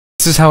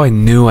This is how I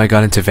knew I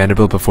got into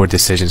Vanderbilt before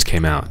decisions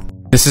came out.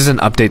 This is an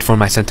update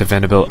form I sent to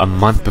Vanderbilt a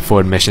month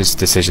before admissions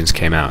decisions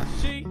came out.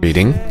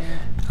 Reading: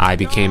 I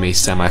became a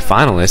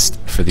semi-finalist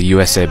for the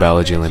USA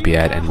Biology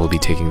Olympiad and will be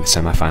taking the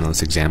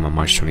semi-finalist exam on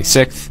March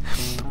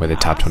 26th, where the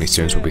top 20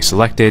 students will be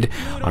selected.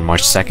 On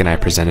March 2nd, I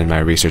presented my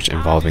research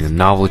involving a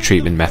novel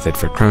treatment method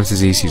for Crohn's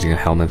disease using a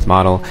Helminth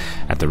model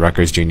at the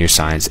Rutgers Junior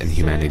Science and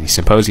Humanities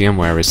Symposium,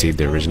 where I received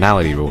the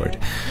Originality Award.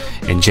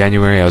 In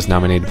January, I was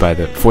nominated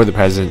for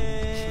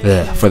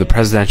the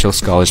Presidential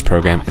Scholars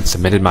Program and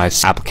submitted my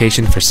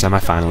application for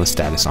semifinalist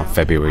status on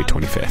February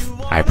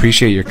 25th. I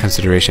appreciate your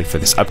consideration for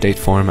this update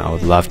form. I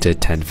would love to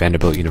attend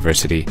Vanderbilt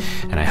University,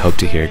 and I hope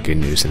to hear good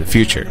news in the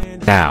future.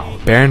 Now,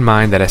 bear in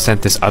mind that I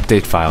sent this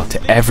update file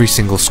to every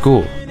single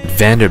school.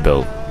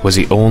 Vanderbilt was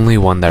the only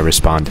one that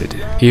responded.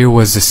 Here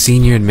was the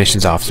senior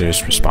admissions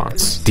officer's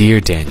response. Dear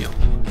Daniel,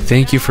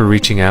 thank you for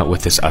reaching out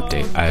with this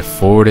update. I have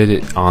forwarded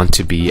it on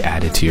to be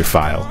added to your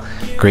file.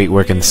 Great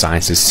work in the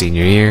sciences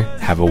senior year.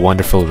 Have a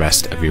wonderful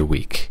rest of your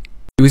week.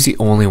 He was the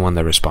only one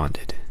that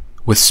responded,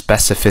 with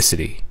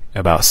specificity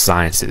about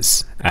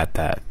sciences at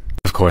that.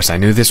 Of course, I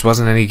knew this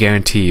wasn't any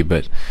guarantee,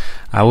 but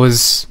I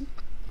was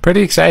pretty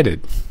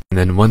excited. And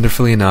then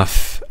wonderfully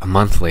enough, a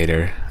month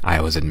later,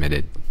 I was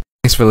admitted.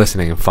 Thanks for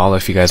listening, and follow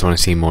if you guys want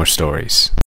to see more stories.